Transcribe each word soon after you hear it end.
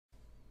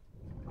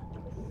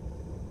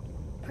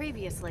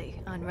Previously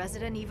on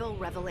Resident Evil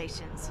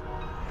Revelations.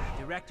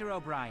 Director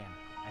O'Brien,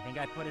 I think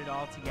I put it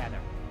all together.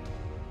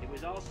 It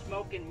was all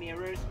smoke and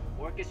mirrors,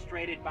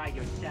 orchestrated by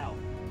yourself.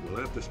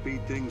 We'll have to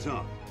speed things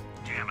up.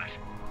 Damn it.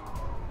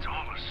 It's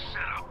all a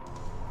setup.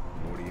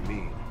 What do you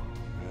mean?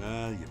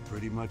 Well, you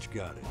pretty much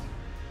got it.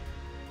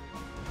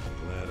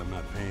 I'm glad I'm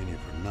not paying you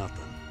for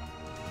nothing.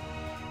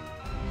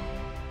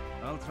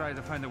 I'll try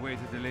to find a way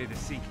to delay the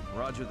sinking.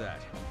 Roger that.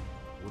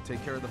 We'll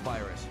take care of the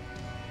virus.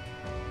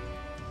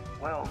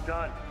 Well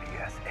done,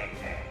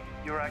 PSAA.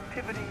 Your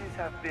activities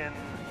have been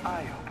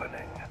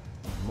eye-opening.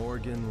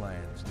 Morgan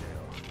Lansdale.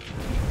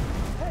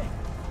 Hey,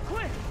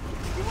 quit!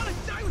 You want to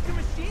die with your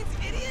machines,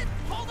 idiot?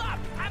 Hold up!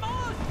 I'm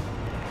on!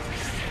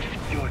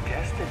 Your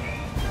destiny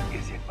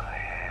is in my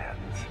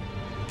hands.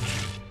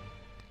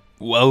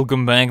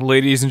 Welcome back,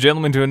 ladies and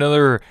gentlemen, to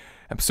another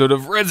episode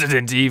of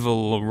Resident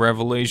Evil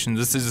Revelations.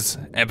 This is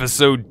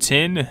episode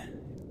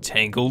 10,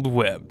 Tangled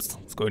Webs.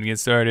 Let's go ahead and get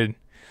started.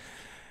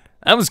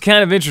 That was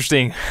kind of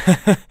interesting.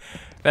 I've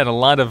had a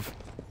lot of...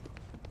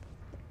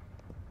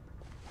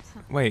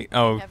 Wait,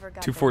 oh,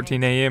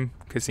 2:14 a.m.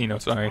 Casino,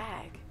 sorry.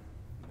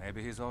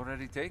 Maybe he's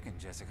already taken,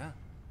 Jessica.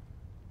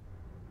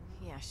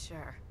 Yeah,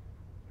 sure.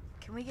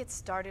 Can we get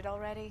started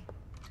already?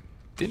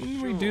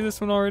 Didn't we do this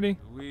one already?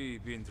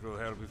 We've been through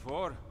hell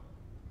before.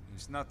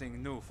 It's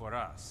nothing new for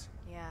us.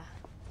 Yeah,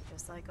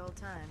 just like old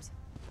times.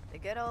 The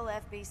good old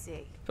FBC. I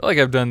feel like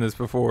I've done this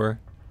before.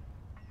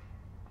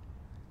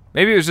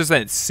 Maybe it was just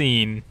that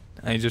scene.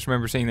 I just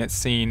remember seeing that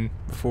scene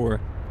before.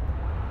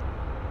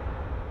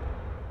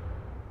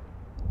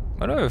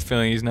 Why do I have a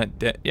feeling he's not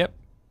dead? Yep.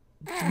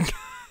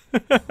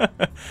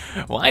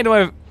 Why do I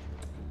have...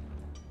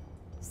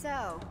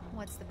 So,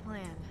 what's the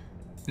plan?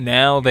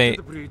 Now they... Get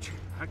to the bridge,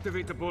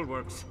 activate the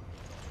bulwarks,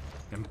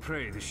 and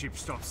pray the ship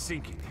stops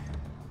sinking.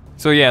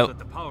 So yeah... That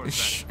the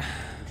power's back,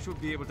 we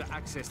should be able to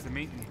access the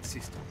maintenance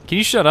system. Can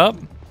you shut up?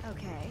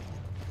 Okay.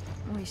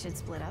 We should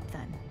split up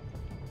then.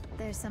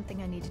 There's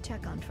something I need to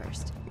check on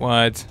first.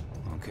 What?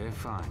 Okay,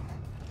 fine.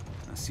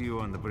 I'll see you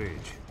on the bridge.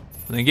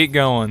 Then get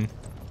going.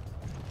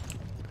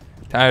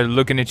 Tired of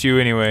looking at you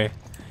anyway.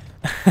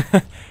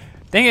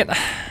 Dang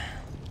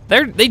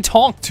it. They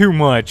talk too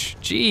much.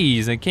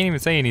 Jeez, I can't even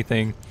say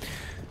anything.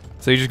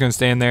 So you're just gonna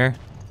stand there?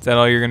 Is that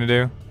all you're gonna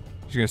do?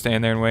 You're gonna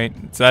stand there and wait?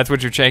 So that's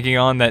what you're checking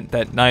on,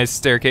 that nice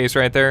staircase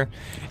right there?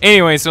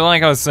 Anyway, so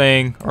like I was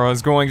saying, or I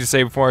was going to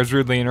say before I was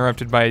rudely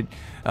interrupted by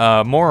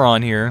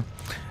Moron here,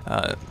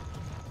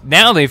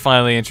 now they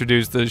finally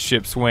introduced the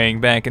ship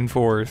swaying back and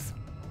forth.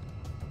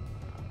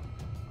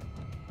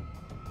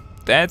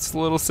 That's a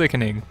little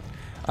sickening.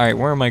 Alright,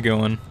 where am I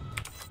going?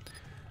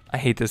 I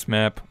hate this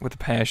map with a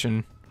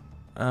passion.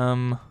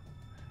 So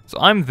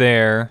I'm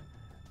there.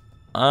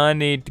 I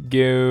need to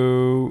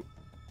go...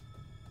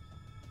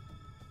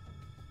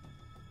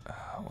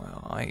 Oh,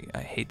 well, I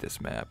hate this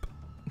map.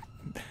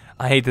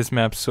 I hate this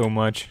map so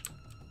much.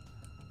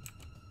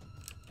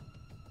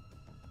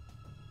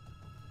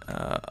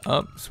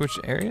 Up, switch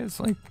areas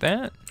like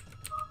that?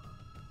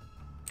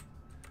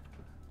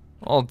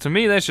 Well, to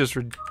me, that's just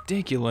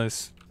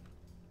ridiculous.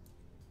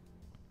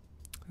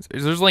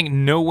 There's like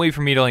no way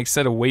for me to like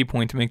set a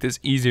waypoint to make this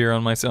easier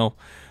on myself.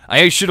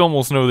 I should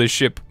almost know this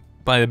ship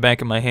by the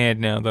back of my hand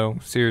now, though.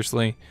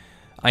 Seriously.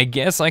 I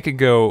guess I could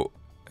go...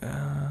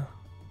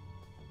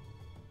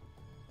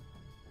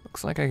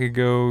 looks like I could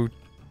go...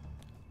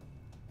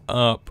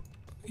 up.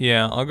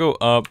 Yeah, I'll go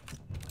up.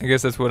 I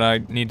guess that's what I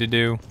need to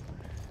do.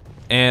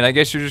 And I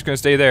guess you're just gonna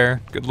stay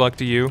there. Good luck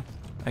to you,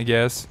 I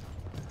guess.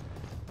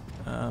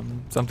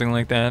 Something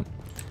like that.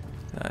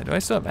 Do I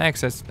still have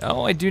access?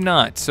 Oh, I do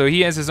not. So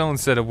he has his own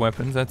set of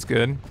weapons. That's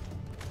good.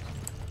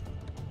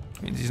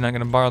 Means he's not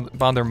gonna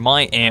bother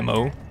my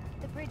ammo.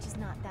 The bridge is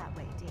not that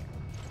way, dear.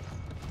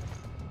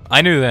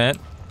 I knew that.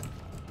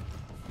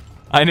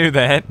 I knew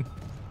that.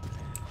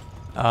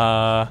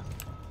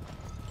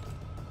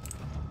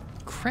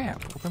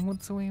 Crap. Well, then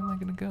what's the way am I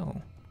gonna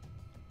go?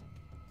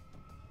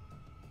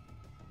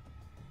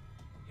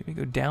 Can we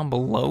go down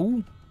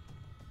below?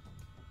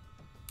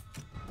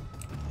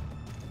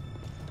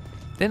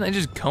 Didn't I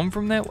just come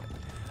from that way?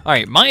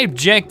 Alright, my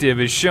objective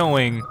is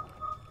showing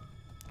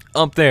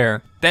up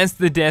there. That's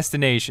the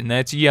destination.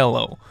 That's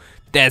yellow.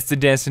 That's the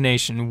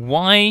destination.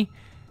 Why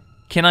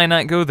can I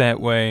not go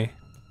that way?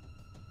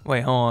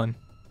 Wait, hold on.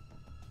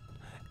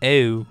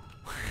 Oh.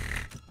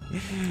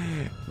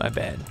 My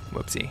bad.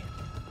 Whoopsie.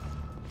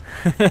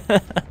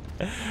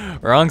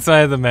 Wrong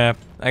side of the map.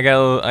 I got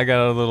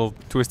a little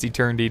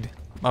twisty-turned.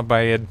 My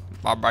bad.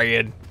 My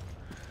bad.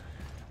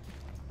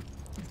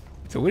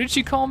 So what did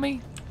she call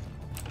me?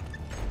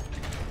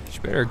 She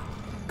better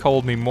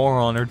call me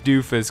moron or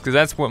doofus, because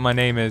that's what my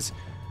name is.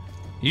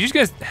 You just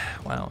guys...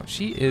 Wow,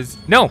 she is...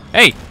 No!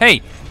 Hey!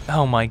 Hey!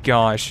 Oh my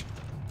gosh.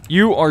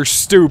 You are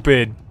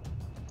stupid.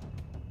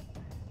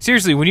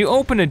 Seriously, when you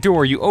open a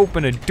door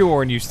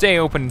and you stay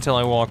open until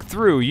I walk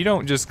through. You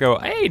don't just go,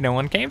 hey, no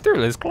one came through,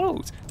 let's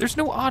close. There's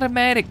no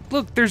automatic.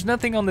 Look, there's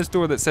nothing on this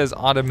door that says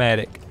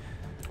automatic.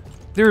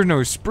 There are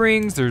no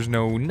springs, there's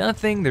no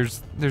nothing,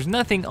 there's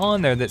nothing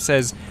on there that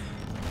says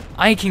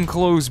I can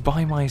close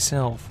by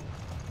myself.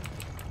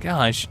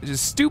 Gosh,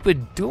 just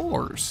stupid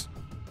doors.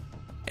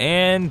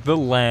 And the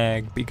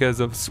lag because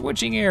of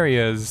switching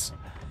areas.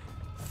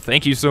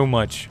 Thank you so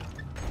much.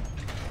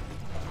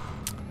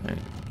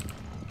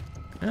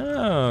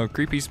 Oh,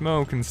 creepy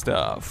smoke and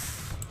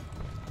stuff.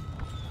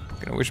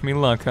 Gonna wish me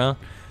luck, huh?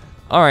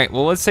 Alright,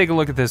 well, let's take a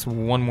look at this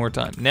one more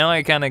time. Now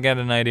I kind of got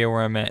an idea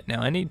where I'm at.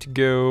 Now I need to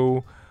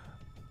go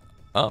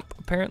up,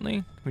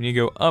 apparently. We need to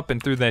go up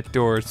and through that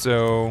door,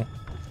 so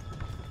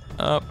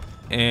up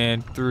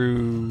and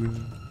through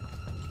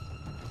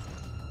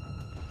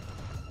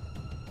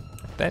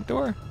that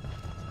door?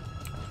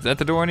 Is that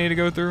the door I need to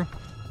go through?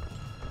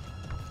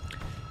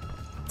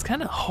 It's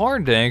kind of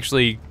hard to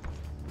actually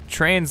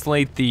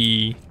translate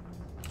the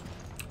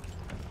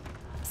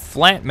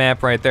flat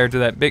map right there to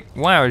that big.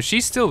 Wow, is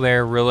she still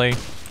there, really?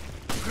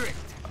 Great,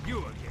 you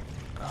again.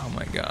 Oh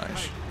my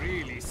gosh. I'm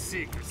really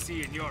sick of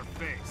seeing your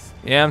face.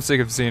 Yeah, I'm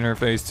sick of seeing her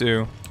face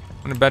too.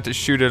 I'm about to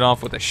shoot it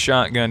off with a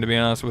shotgun, to be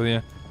honest with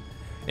you.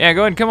 Yeah,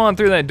 go ahead and come on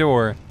through that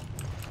door.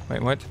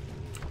 Wait, what?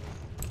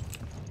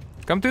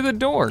 Come through the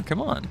door,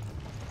 come on.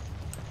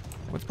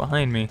 What's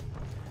behind me?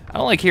 I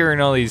don't like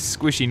hearing all these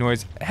squishy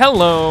noises.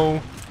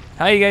 Hello!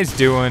 How you guys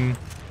doing?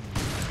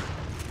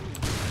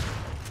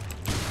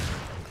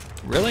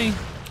 Really?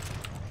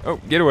 Oh,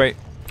 get away.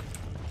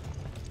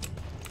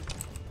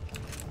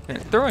 Yeah,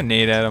 throw a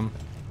nade at him.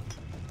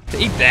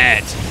 Take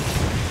that!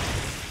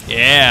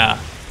 Yeah!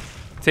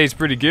 Tastes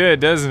pretty good,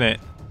 doesn't it?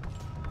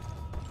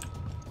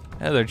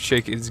 That other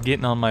chick is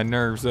getting on my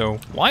nerves, though.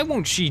 Why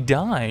won't she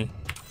die?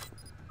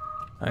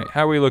 Alright,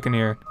 how are we looking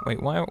here?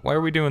 Wait, why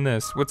are we doing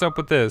this? What's up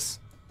with this?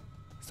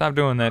 Stop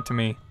doing that to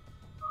me.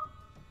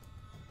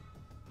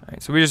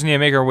 Alright, so we just need to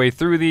make our way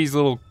through these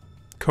little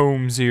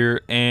combs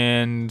here,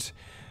 and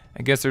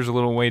I guess there's a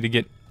little way to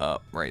get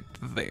up right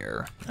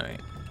there.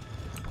 Alright.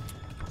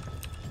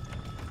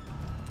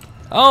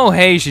 Oh,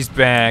 hey, she's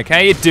back. How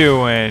you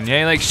doing?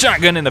 Yeah, you like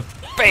shotgun in the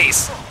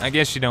face. I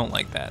guess you don't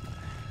like that.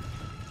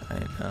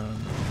 Alright,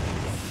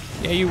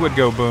 yeah, you would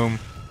go boom.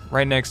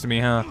 Right next to me,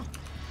 huh?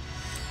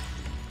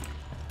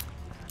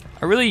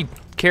 I really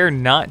care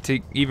not to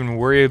even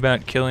worry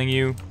about killing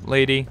you,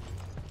 lady,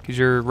 because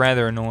you're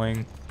rather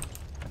annoying.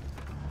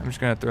 I'm just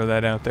gonna throw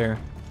that out there.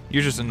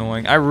 You're just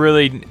annoying. I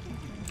really...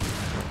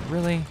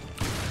 Really?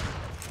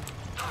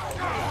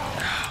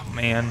 Oh,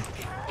 man.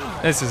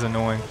 This is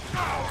annoying.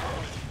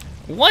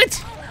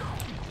 What?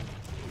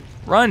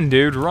 Run,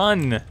 dude,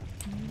 run.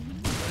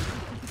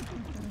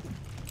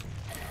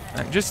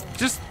 Just,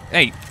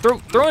 hey,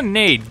 throw a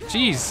nade.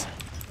 Jeez.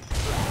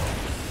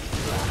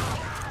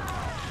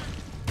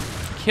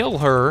 Kill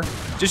her.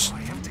 Just.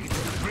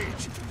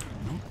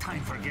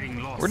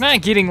 We're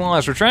not getting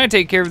lost. We're trying to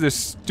take care of this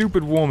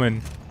stupid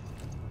woman.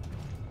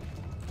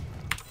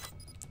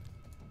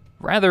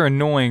 Rather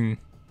annoying.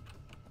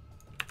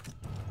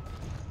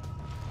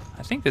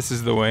 I think this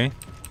is the way.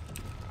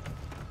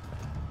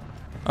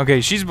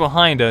 Okay, she's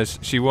behind us.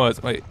 She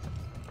was. Wait.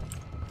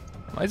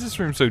 Why is this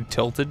room so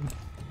tilted?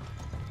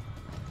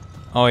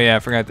 Oh yeah, I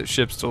forgot that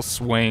ship's still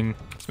swaying.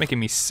 It's making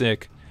me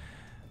sick.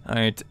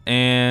 Alright,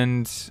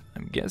 and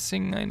I'm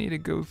guessing I need to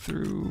go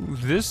through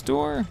this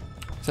door?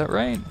 Is that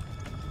right?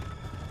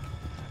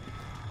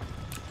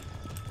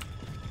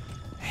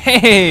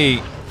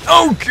 Hey!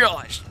 Oh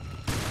gosh!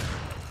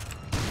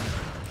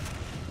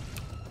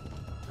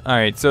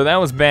 Alright, so that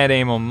was bad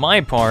aim on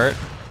my part.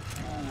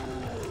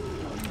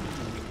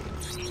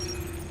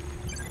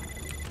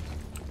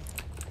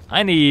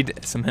 I need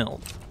some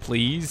help,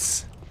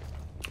 please.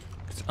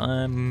 'Cause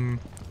I'm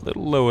a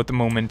little low at the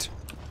moment.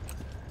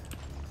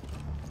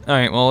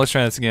 Alright, well, let's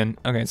try this again.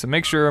 Okay, so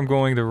make sure I'm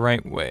going the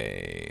right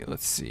way.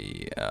 Let's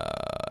see.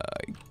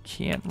 I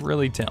can't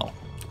really tell.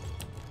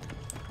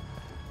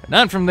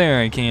 Not from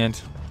there, I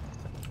can't.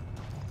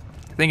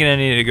 Thinking I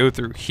need to go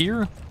through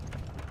here?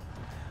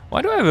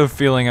 Why do I have a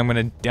feeling I'm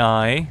gonna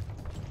die?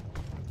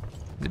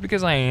 Is it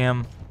because I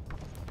am?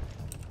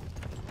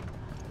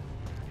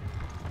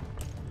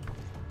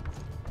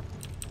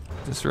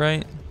 Is this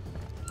right?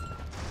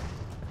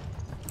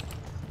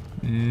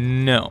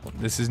 No,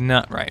 this is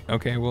not right.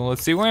 Okay, well,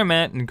 let's see where I'm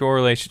at in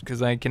correlation,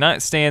 because I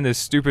cannot stand this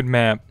stupid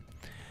map.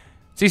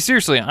 See,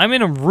 seriously, I'm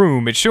in a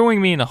room. It's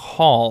showing me in a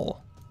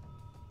hall.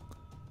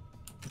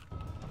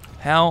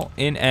 How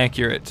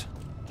inaccurate.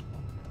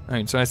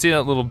 Alright, so I see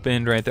that little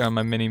bend right there on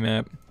my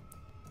mini-map.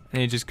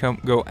 And you just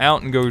go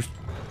out and go... I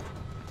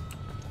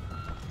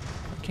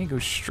can't go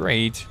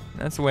straight.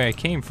 That's the way I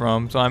came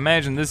from. So I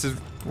imagine this is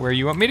where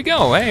you want me to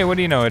go. Hey, what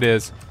do you know it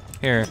is?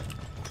 Here.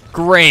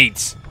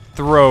 Great!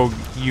 Throw,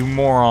 you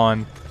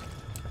moron.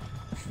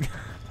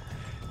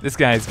 This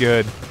guy's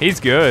good.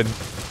 He's good.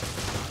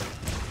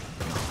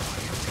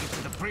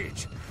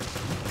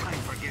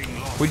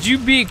 Would you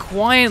be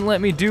quiet and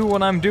let me do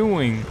what I'm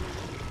doing?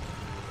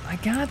 I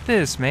got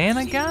this, man.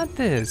 I got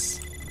this.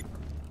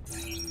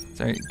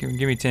 Sorry, give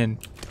me 10.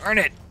 Darn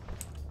it.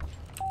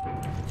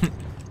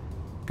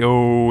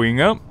 Going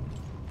up.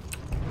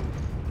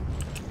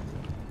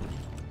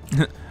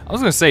 I was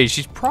gonna say,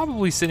 she's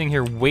probably sitting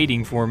here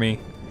waiting for me.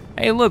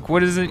 Hey, look,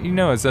 what is it? You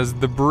know, it says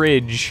the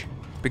bridge.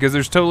 Because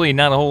there's totally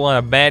not a whole lot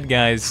of bad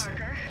guys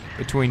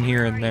between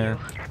here and there.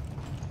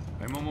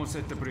 I'm almost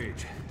at the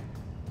bridge.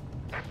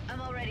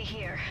 I'm already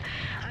here.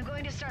 I'm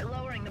going to start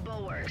lowering the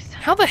bulwarks.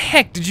 How the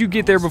heck did you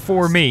get there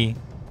before me?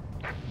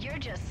 You're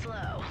just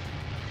slow,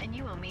 and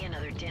you owe me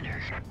another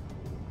dinner.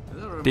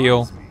 That reminds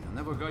Deal. me, I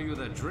never got you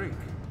that drink.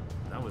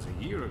 That was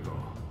a year ago.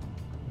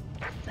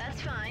 That's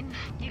fine.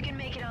 You can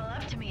make it all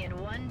up to me in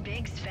one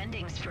big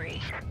spending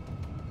spree.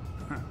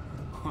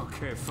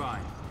 Okay,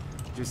 fine.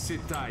 Just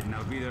sit tight and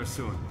I'll be there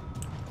soon.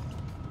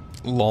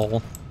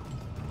 Lol.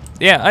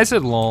 Yeah, I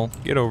said lol.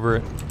 Get over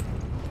it.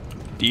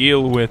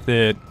 Deal with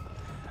it.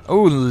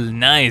 Oh,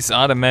 nice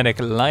automatic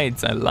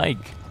lights. I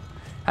like.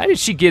 How did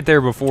she get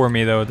there before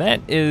me, though? That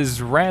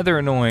is rather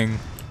annoying.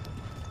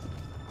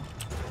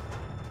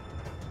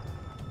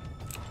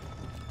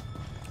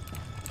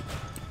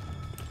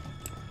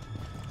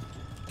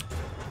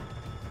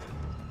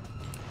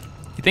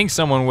 You think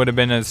someone would have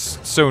been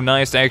so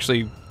nice to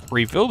actually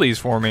refill these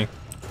for me?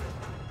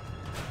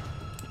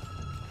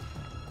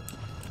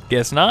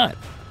 Guess not.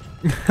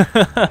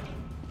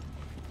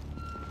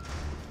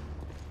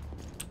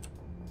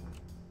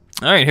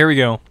 Alright, here we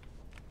go.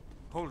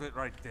 Hold it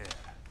right there.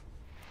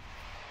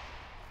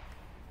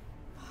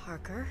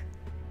 Parker?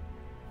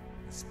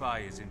 The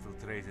spy has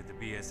infiltrated the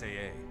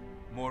BSAA.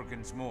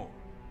 Morgan's more.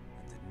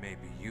 And it may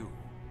be you.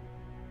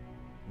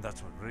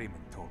 That's what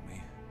Raymond told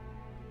me.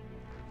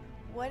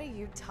 What are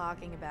you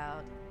talking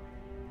about?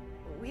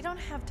 We don't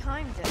have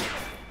time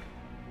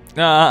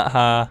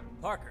to...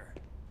 Parker,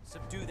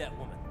 subdue that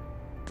woman.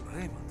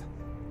 Raymond?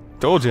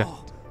 Told you.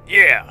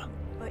 Yeah.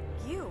 But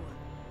you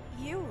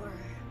were...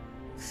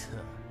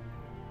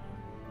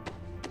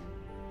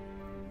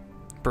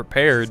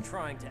 Prepared. She's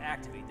trying to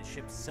activate the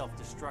ship's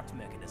self-destruct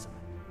mechanism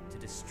to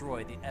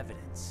destroy the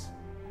evidence.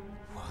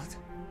 What?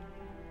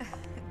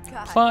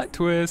 God, Plot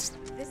twist.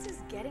 this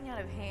is getting out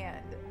of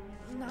hand.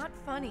 Not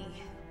funny.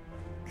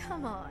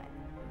 Come on.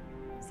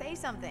 Say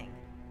something.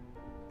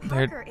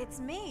 There- Parker,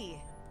 it's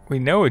me. We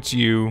know it's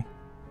you.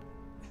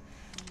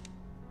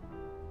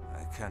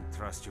 I can't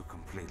trust you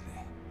completely.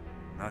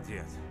 Not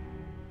yet.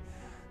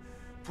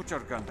 Put your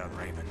gun down,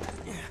 Raymond.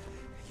 Yeah,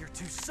 you're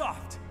too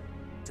soft.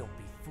 Don't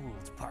be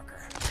fooled,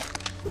 Parker.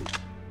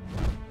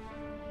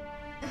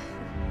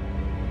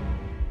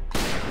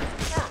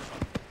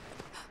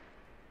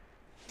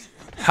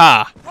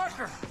 Ha!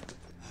 Parker!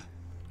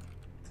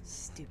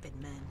 Stupid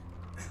men.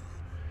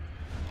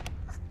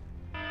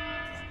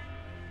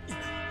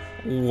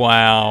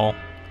 Wow.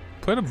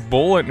 Put a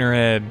bullet in her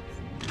head.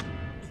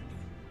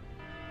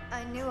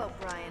 I knew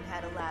O'Brien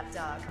had a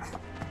lapdog.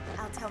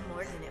 I'll tell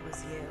Morgan it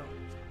was you.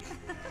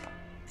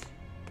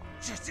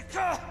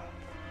 Jessica!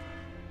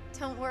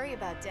 Don't worry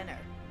about dinner.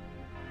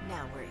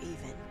 Now we're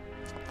even.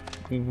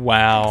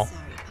 Wow. I'm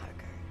sorry,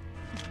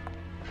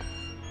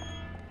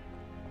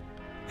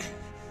 Parker.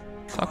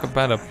 Talk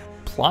about a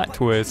plot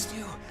twist.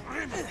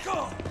 Raymond,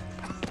 go!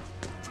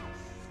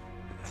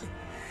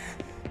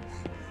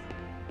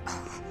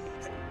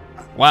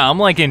 Wow, I'm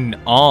like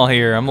in awe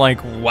here. I'm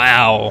like,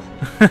 wow.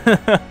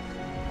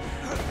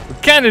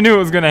 Kind of knew it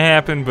was gonna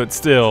happen, but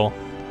still.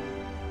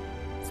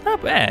 It's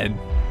not bad.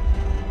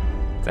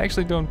 It's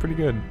actually doing pretty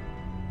good.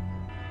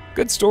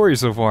 Good story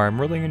so far. I'm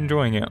really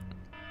enjoying it.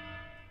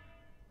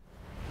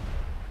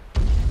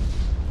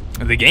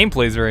 The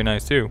gameplay is very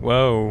nice too.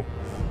 Whoa.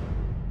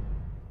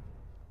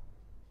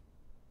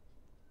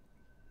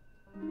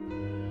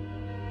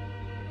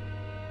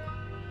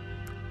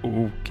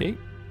 Okay.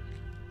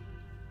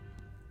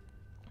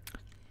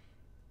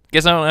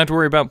 Guess I don't have to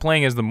worry about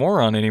playing as the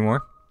moron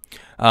anymore.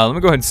 Let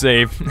me go ahead and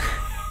save.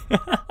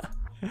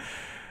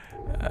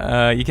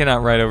 You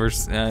cannot write over.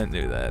 I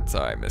knew that.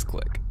 Sorry,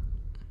 misclick.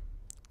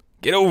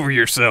 Get over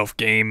yourself,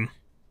 game.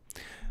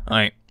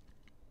 Alright.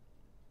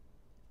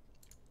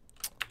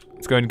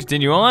 Let's go ahead and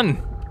continue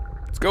on.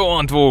 Let's go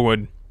on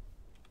forward.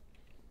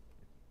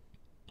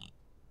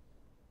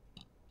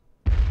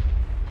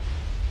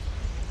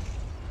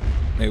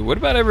 Hey, what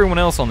about everyone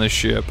else on this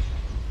ship?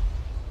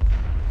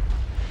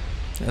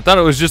 I thought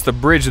it was just the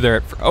bridge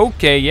there.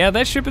 Okay, yeah,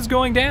 that ship is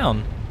going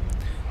down.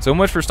 So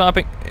much for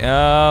stopping.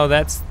 Oh,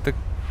 that's the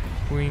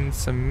Queen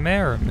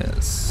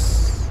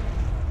Semiramis.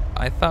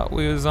 I thought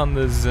we was on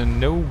the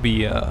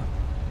Zenobia.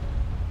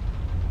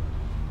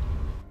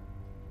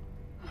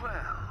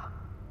 Well,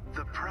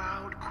 the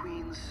proud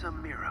Queen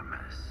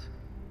Semiramis.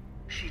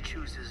 She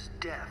chooses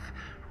death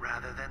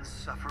rather than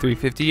suffering.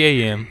 3:50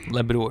 a.m.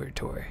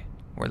 Laboratory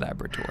or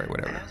laboratory,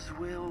 whatever. As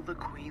will the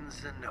Queen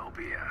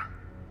Zenobia.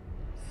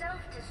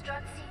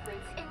 Self-destruct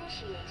sequence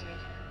initiated.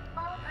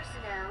 All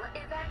personnel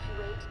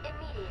evacuate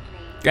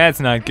immediately. That's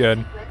not good.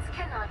 This sequence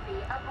cannot be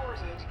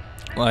aborted.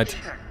 What?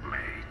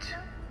 Checkmate.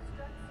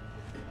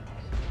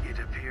 It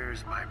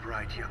appears my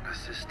bright young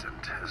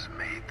assistant has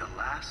made the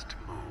last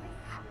move.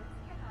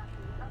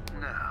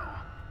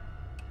 Now,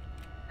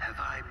 have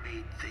I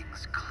made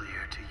things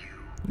clear to you?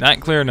 Not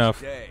clear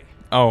enough. Day.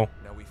 Oh.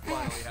 Now we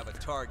finally have a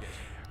target.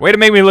 Way to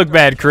make me look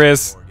bad,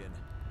 Chris. Morgan.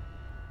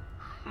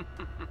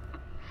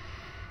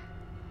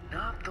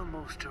 Not the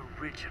most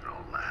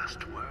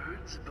last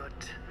words, but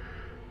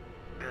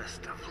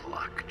best of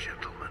luck,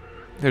 gentlemen.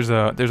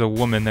 There's a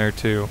woman there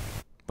too,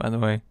 by the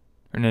way.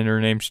 And then her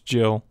name's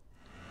Jill.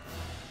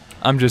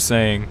 I'm just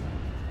saying.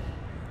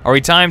 Are we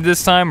timed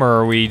this time, or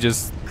are we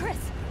just... Chris.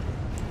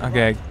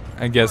 Okay,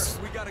 I guess.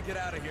 We gotta get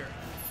out of here.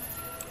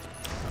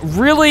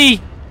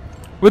 Really?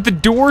 With the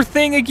door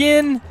thing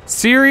again?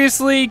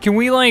 Seriously? Can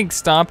we, like,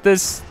 stop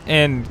this?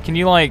 And can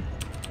you, like,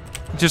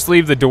 just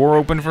leave the door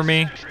open for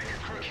me?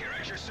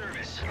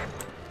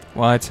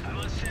 What?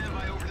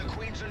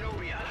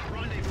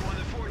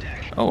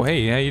 Oh,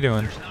 hey, how you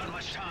doing?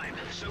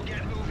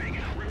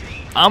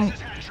 I'm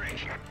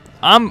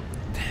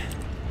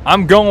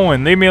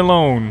going. Leave me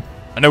alone.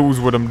 I knows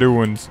what I'm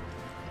doing.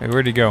 Hey,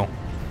 where'd he go?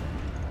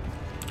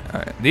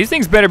 Alright, these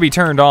things better be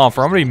turned off,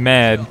 or I'm gonna be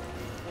mad.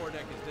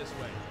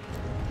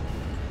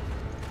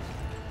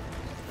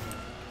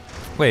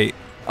 Wait.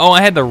 Oh,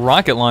 I had the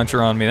rocket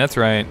launcher on me. That's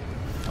right.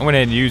 I went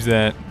ahead and used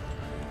that.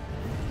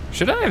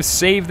 Should I have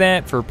saved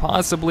that for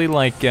possibly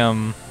like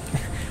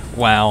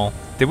wow.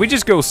 Did we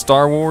just go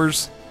Star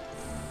Wars?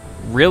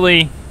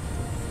 Really?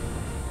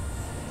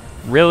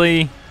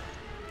 Really?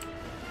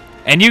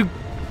 And you...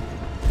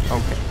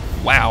 Okay.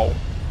 Wow.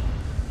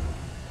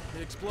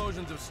 The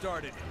explosions have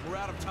started. We're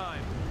out of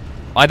time.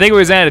 I think it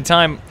was out of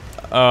time.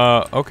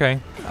 Okay.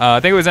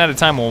 I think it was out of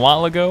time a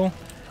while ago.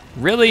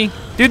 Really?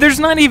 Dude, there's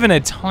not even a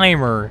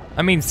timer.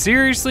 I mean,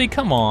 seriously?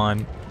 Come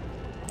on.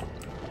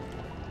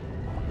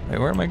 Wait,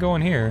 where am I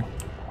going here?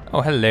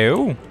 Oh,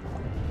 hello.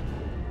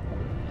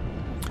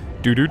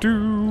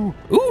 Do-do-do.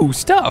 Ooh,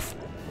 stuff.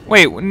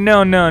 Wait,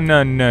 no.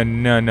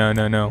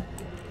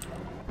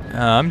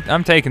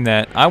 I'm taking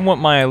that. I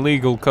want my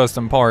illegal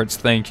custom parts,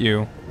 thank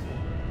you.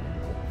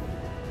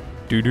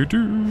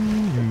 Do-do-do.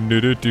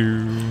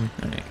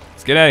 Alright,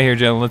 let's get out of here,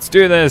 Jill. Let's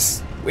do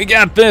this. We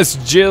got this,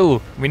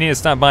 Jill. We need to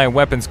stop by a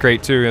weapons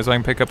crate, too, so I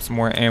can pick up some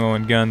more ammo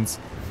and guns.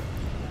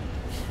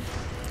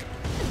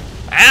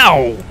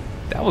 Ow!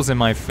 That was in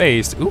my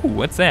face. Ooh,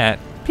 what's that?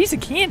 Piece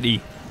of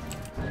candy.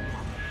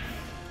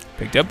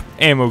 Picked up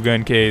ammo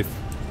gun case.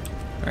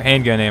 Or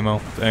handgun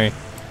ammo, sorry.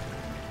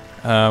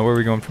 Where are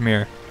we going from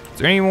here? Is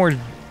there any more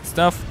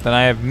stuff that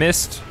I have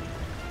missed?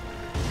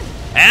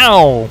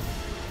 Ow!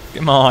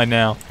 Come on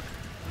now.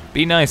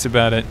 Be nice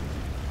about it.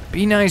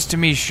 Be nice to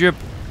me, ship.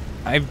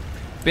 I've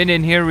been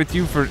in here with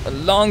you for a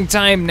long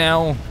time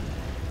now.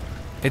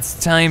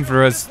 It's time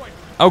for us.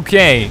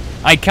 Okay,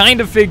 I kind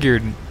of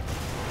figured.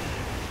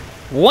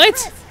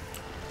 What?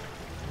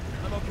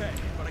 I'm okay,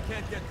 but I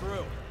can't get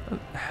through.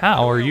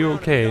 How are you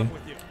okay?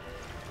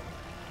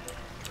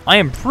 I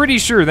am pretty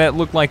sure that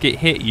looked like it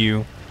hit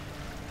you.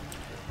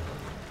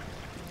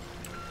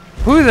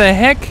 Who the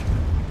heck?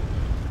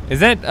 Is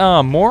that,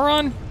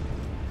 Moron?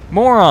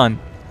 Moron.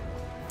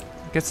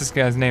 I guess this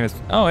guy's name is...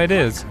 Oh, it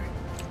is.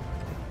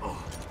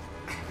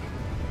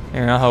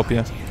 Here, I'll help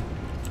you.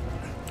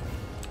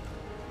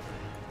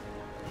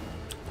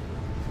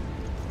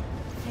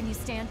 Can you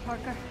stand,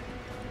 Parker?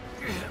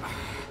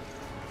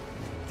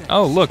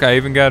 Oh, look, I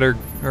even got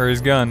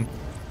his gun.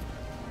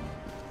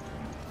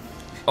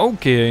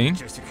 Okay.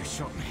 Jessica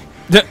shot me.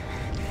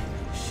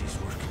 She's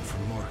working for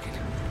Morgan.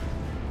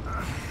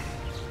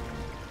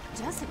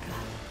 Jessica.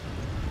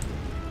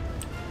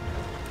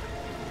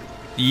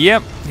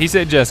 Yep, he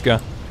said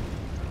Jessica.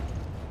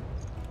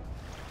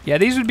 Yeah,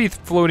 these would be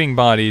floating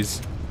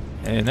bodies.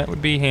 And that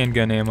would be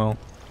handgun ammo.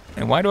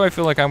 And why do I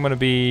feel like I'm gonna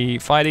be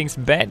fighting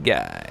some bad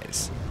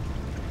guys?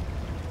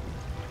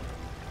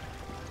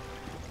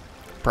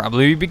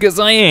 Probably because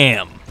I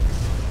am.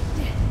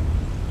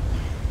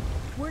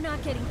 We're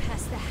not getting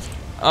past that.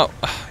 Oh,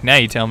 now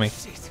you tell me.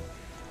 Shit.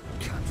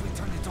 Can't we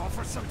turn it off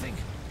or something?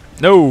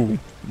 No,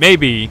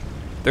 maybe.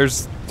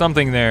 There's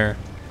something there.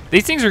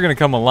 These things are gonna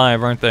come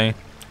alive, aren't they?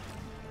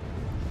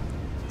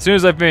 As soon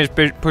as I finish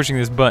pushing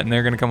this button,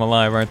 they're gonna come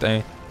alive, aren't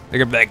they?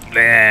 They're gonna be like,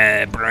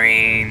 bleh,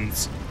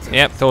 brains.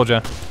 Yep, told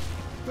ya.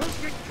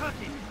 Don't get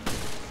cocky.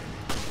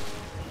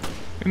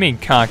 What do you mean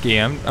cocky?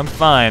 I'm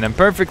fine. I'm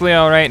perfectly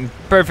alright and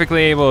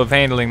perfectly able of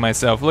handling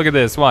myself. Look at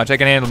this. Watch, I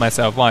can handle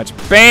myself. Watch.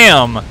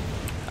 BAM!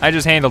 I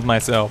just handled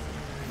myself.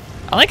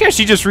 I like how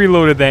she just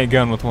reloaded that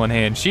gun with one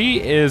hand. She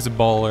is a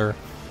baller.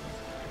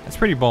 That's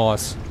pretty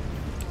boss.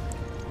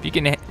 If you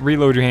can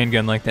reload your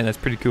handgun like that, that's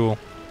pretty cool.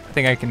 I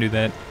think I can do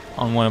that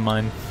on one of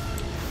mine.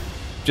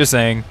 Just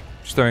saying.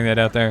 Just throwing that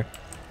out there.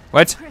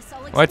 What? Chris,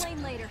 I'll What?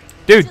 explain later.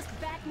 Dude. Just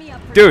back me up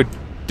for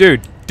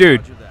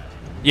Dude.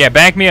 Yeah,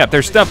 back me up.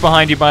 There's stuff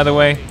behind you, by the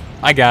way.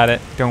 I got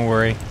it. Don't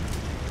worry.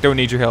 Don't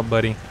need your help,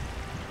 buddy.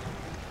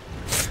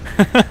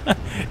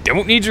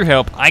 Don't need your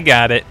help. I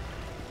got it.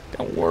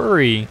 Don't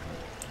worry.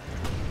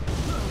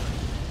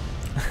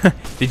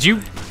 Did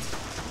you...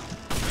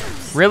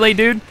 Really,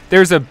 dude?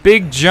 There's a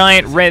big,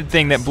 giant red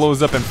thing that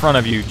blows up in front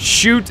of you.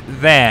 Shoot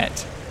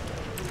that.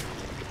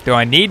 Do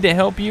I need to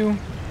help you?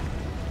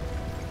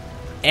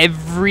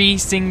 Every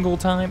single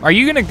time? Are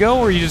you gonna go,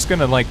 or are you just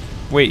gonna, like,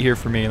 wait here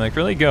for me? Like,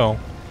 really go.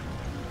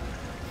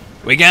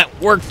 We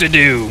got work to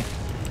do.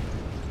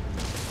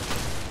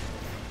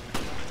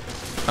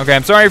 Okay,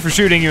 I'm sorry for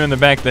shooting you in the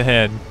back of the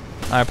head.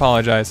 I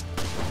apologize.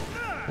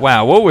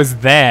 Wow, what was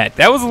that?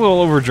 That was a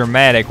little over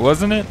dramatic,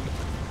 wasn't it?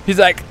 He's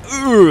like,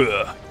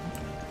 ugh.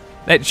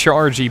 That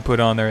charge he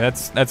put on there,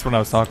 that's what I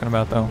was talking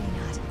about though.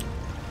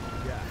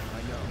 Yeah,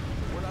 I know.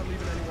 We're not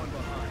leaving anyone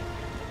behind.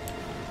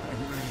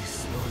 I'm really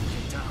slowing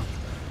you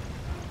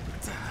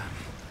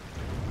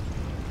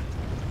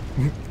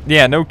down.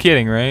 Yeah, no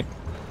kidding, right?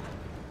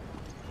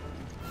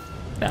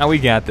 Now we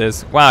got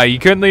this. Wow, you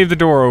couldn't leave the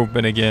door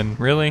open again,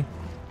 really?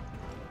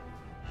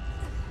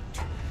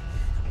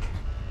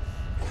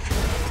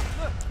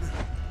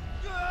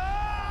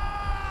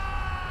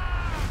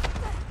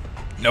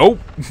 Nope.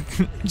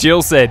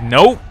 Jill said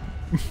nope.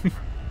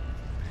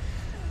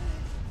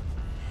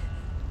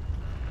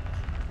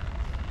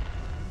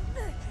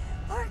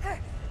 Parker.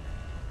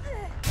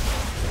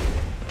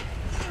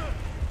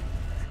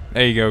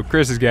 There you go.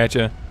 Chris has got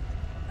you.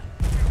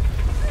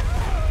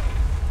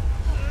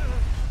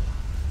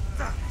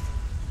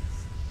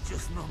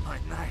 Just not my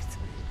night.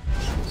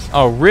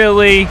 Oh,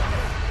 really?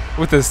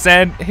 With the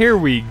sad... Here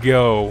we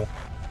go.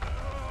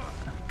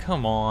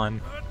 Come on.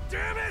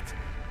 Damn it!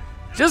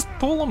 Just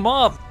pull him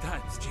up.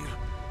 Thanks, Jill.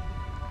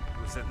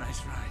 It was a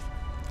nice ride.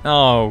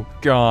 Oh,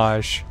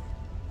 gosh.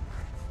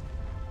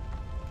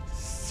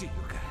 See you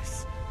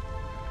guys.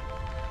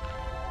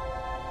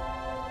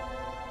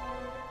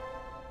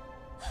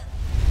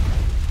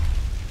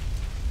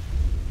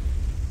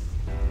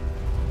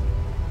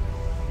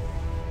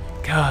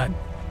 God.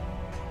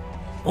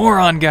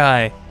 Moron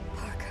guy.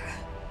 Parker.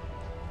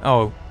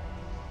 Oh.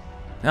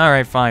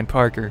 Alright, fine,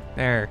 Parker.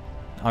 There.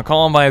 I'll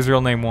call him by his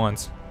real name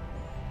once.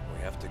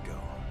 We have to go.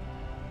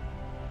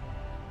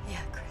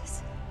 Yeah,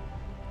 Chris.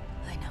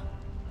 I know.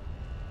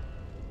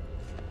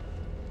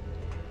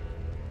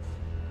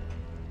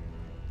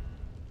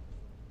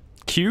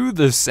 Cue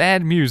the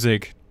sad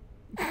music.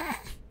 Alright,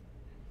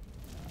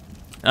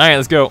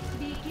 let's go.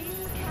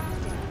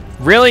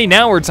 Really?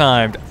 Now we're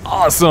timed.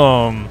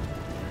 Awesome.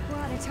 We're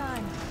out of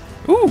time.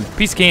 Ooh,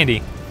 piece of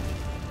candy.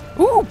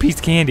 Ooh, piece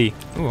of candy.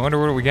 Ooh, I wonder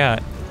what we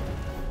got.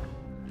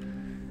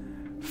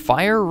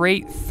 Fire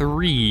rate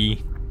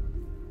 3.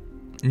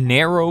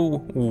 Narrow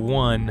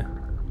 1.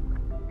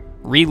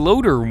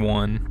 Reloader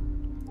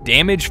 1.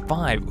 Damage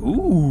 5.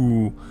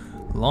 Ooh.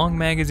 Long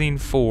magazine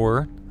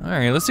 4.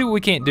 Alright, let's see what we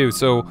can't do.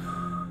 So,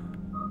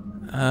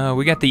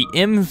 we got the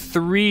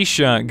M3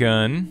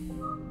 shotgun.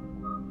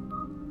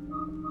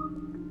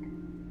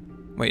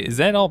 Wait, is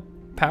that all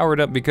powered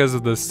up because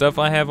of the stuff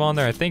I have on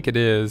there? I think it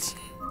is.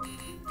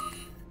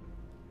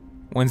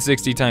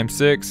 160 times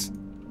 6.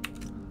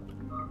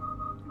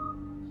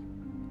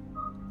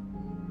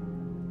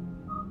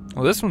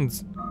 Well, this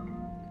one's...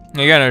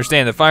 You gotta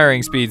understand, the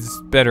firing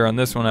speed's better on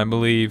this one, I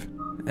believe.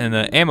 And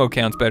the ammo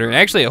count's better.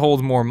 Actually, it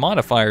holds more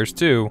modifiers,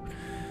 too.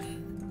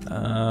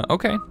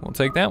 Okay, we'll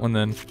take that one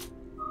then.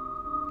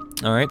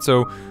 Alright,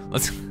 so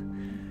let's...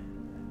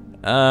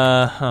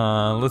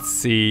 let's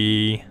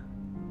see...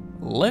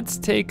 Let's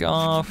take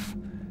off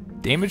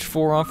damage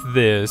 4 off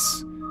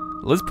this.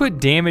 Let's put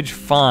damage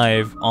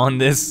 5 on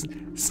this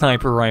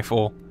sniper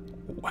rifle.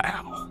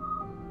 Wow.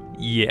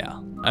 Yeah,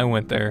 I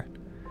went there.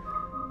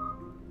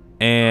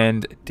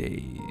 And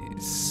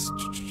days.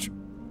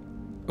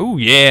 Oh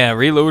yeah,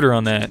 reloader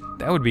on that.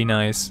 That would be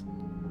nice.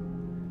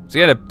 So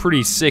you got a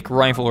pretty sick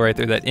rifle right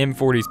there. That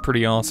M40 is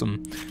pretty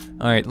awesome.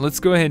 All right,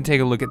 let's go ahead and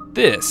take a look at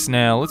this.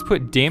 Now let's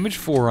put damage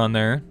 4 on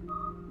there.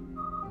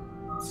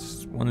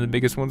 It's one of the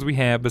biggest ones we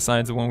have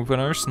besides the one we put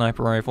on our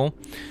sniper rifle.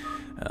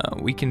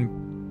 We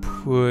can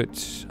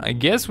put, I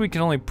guess we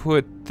can only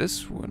put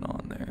this one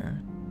on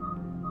there.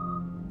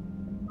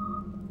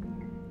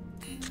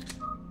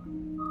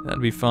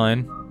 That'd be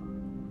fine.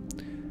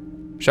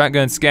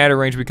 Shotgun scatter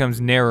range becomes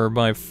narrower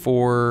by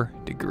 4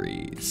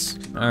 degrees.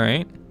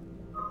 Alright.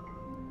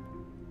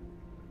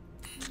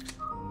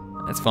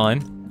 That's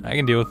fine. I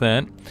can deal with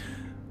that.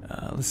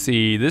 Let's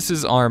see. This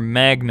is our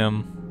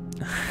Magnum.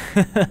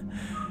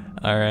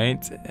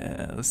 Alright.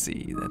 Let's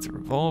see. That's a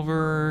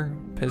revolver,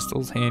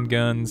 pistols,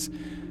 handguns.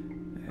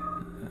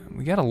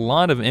 We got a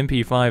lot of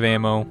MP5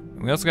 ammo.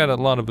 We also got a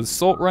lot of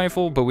assault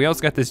rifle, but we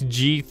also got this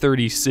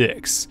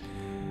G36.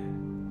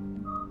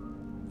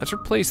 Let's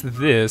replace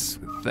this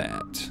with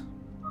that.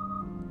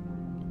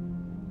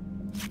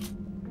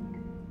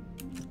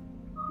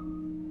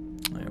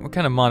 Alright, what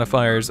kind of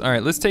modifiers?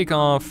 Alright, let's take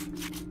off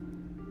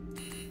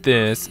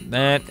this,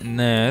 that, and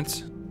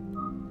that.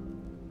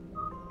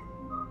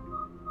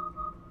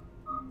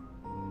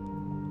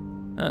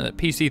 That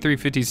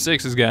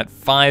PC356 has got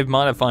 5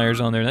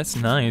 modifiers on there. That's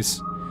nice.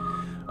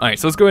 Alright,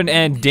 so let's go ahead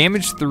and add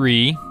damage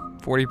 3,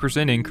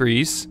 40%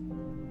 increase.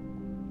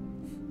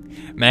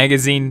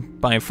 Magazine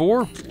by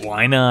 4?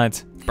 Why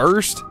not?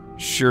 Burst?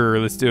 Sure,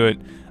 let's do it.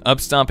 Up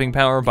stomping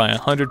power by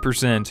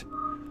 100%.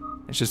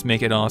 Let's just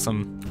make it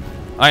awesome.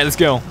 Alright, let's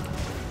go.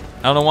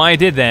 I don't know why I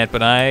did that,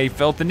 but I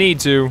felt the need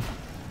to.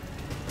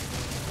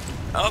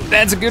 Oh,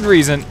 that's a good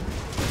reason.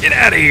 Get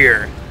out of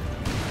here.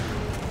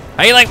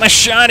 How you like my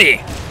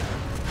shotty?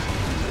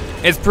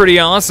 It's pretty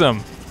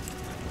awesome.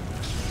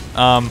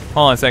 Hold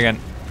on a second.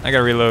 I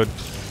gotta reload.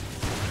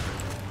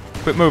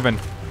 Quit moving.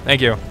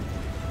 Thank you.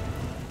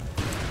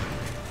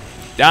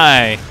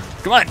 Die.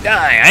 Come on,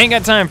 die. I ain't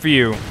got time for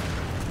you.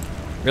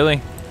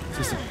 Really?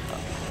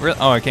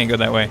 Oh, I can't go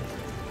that way.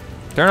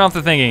 Turn off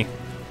the thingy.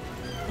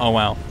 Oh,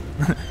 wow.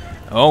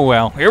 Oh,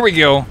 well. Here we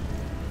go.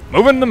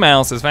 Moving the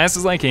mouse as fast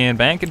as I can.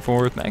 Back and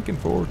forth,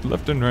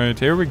 left and right.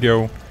 Here we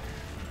go.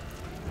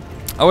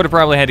 I would have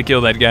probably had to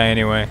kill that guy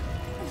anyway.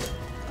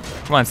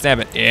 Come on, stab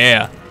it.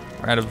 Yeah.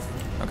 We're out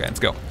of... Okay, let's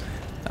go.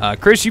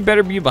 Chris, you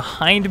better be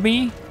behind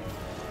me.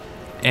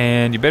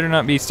 And you better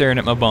not be staring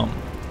at my bum.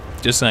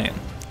 Just saying.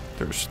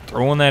 Just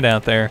throwing that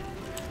out there.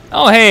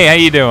 Oh, hey, how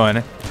you doing?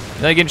 You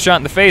like getting shot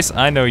in the face?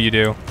 I know you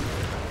do.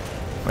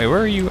 Wait, where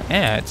are you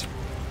at?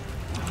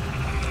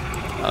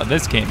 Oh,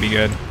 this can't be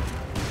good.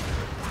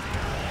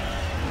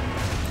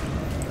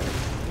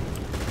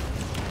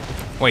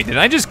 Wait, did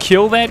I just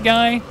kill that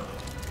guy?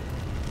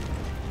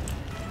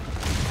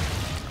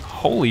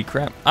 Holy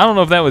crap. I don't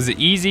know if that was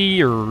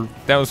easy or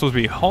that was supposed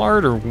to be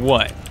hard or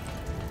what.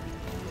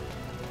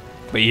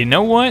 But you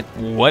know what?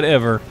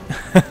 Whatever.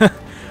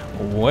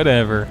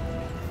 Whatever.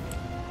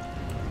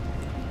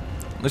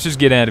 Let's just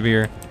get out of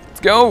here.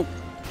 Let's go.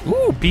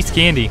 Ooh, piece of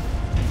candy.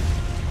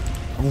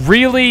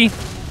 Really?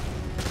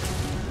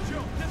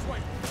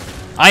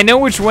 I know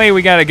which way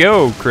we gotta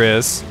go,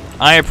 Chris.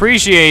 I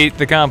appreciate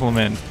the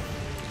compliment.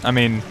 I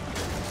mean,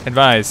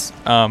 advice.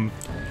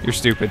 You're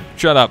stupid.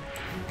 Shut up.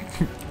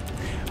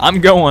 I'm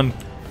going.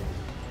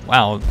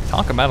 Wow,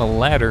 talk about a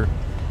ladder.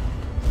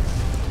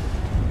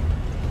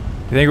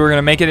 You think we're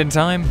gonna make it in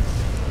time?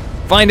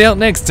 Find out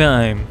next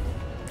time.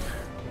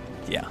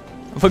 Yeah.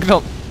 Look at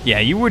all. Yeah,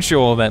 you would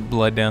show all that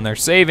blood down there.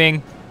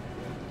 Saving.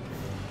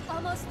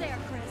 Almost there,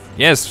 Chris.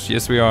 Yes,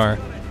 yes we are.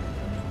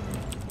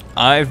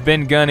 I've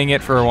been gunning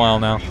it for a while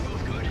now.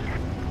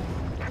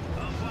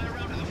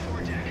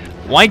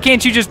 Why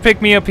can't you just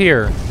pick me up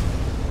here?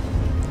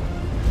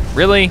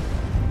 Really?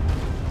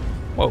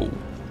 Whoa.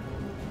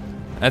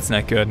 That's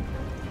not good.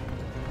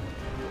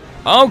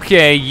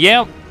 Okay,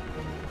 yep.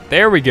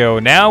 There we go.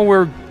 Now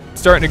we're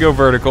starting to go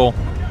vertical.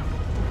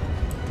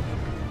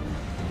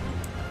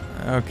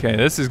 Okay,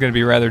 this is going to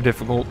be rather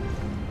difficult.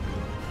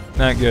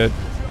 Not good.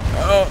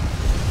 Oh.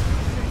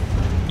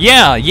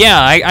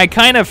 Yeah, I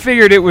kind of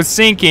figured it was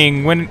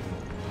sinking when...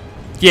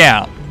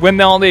 Yeah, when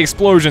all the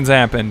explosions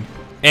happened.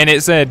 And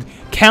it said,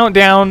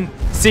 countdown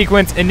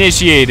sequence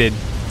initiated.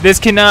 This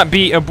cannot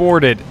be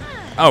aborted.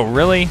 Oh,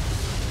 really?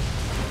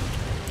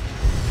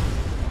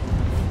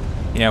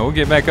 Yeah, we'll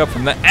get back up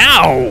from that.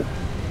 Ow!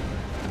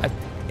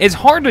 It's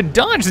hard to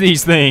dodge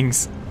these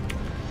things.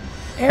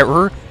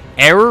 Error?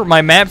 Error?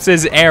 My map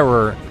says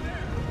error.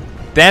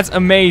 That's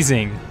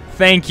amazing.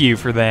 Thank you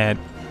for that.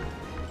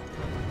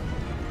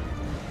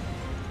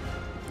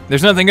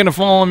 There's nothing gonna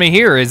fall on me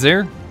here, is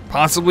there?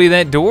 Possibly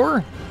that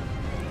door?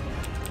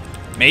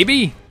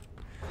 Maybe?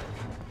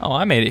 Oh,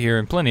 I made it here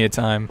in plenty of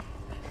time.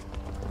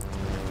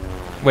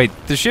 Wait,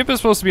 the ship is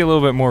supposed to be a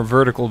little bit more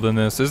vertical than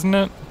this, isn't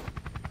it?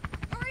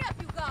 Hurry up,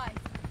 you guys.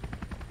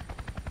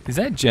 Is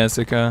that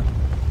Jessica?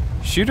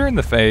 Shoot her in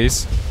the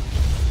face.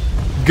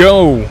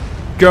 Go!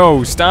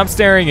 Go! Stop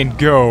staring and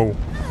go!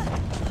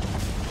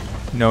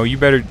 No, you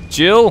better...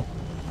 Jill?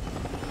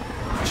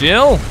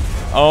 Jill?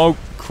 Oh,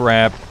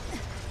 crap.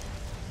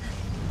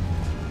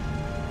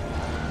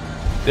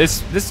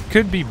 This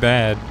could be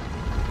bad.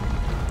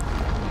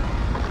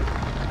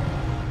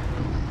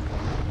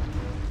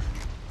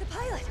 The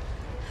pilot.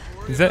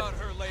 Is that...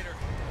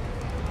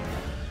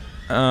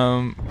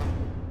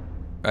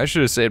 I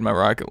should have saved my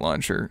rocket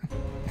launcher.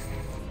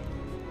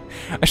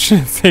 I should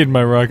have saved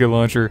my rocket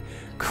launcher.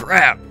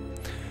 Crap!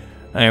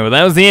 Anyway,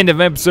 that was the end of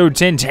episode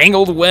 10,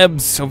 Tangled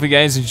Webs. Hope you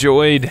guys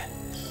enjoyed.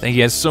 Thank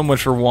you guys so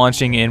much for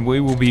watching, and we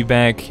will be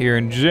back here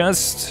in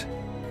just...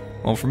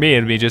 Well, for me,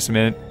 it'll be just a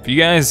minute. For you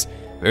guys,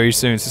 very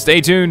soon. So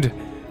stay tuned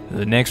to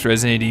the next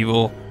Resident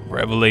Evil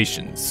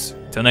Revelations.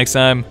 Till next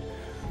time,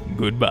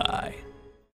 goodbye.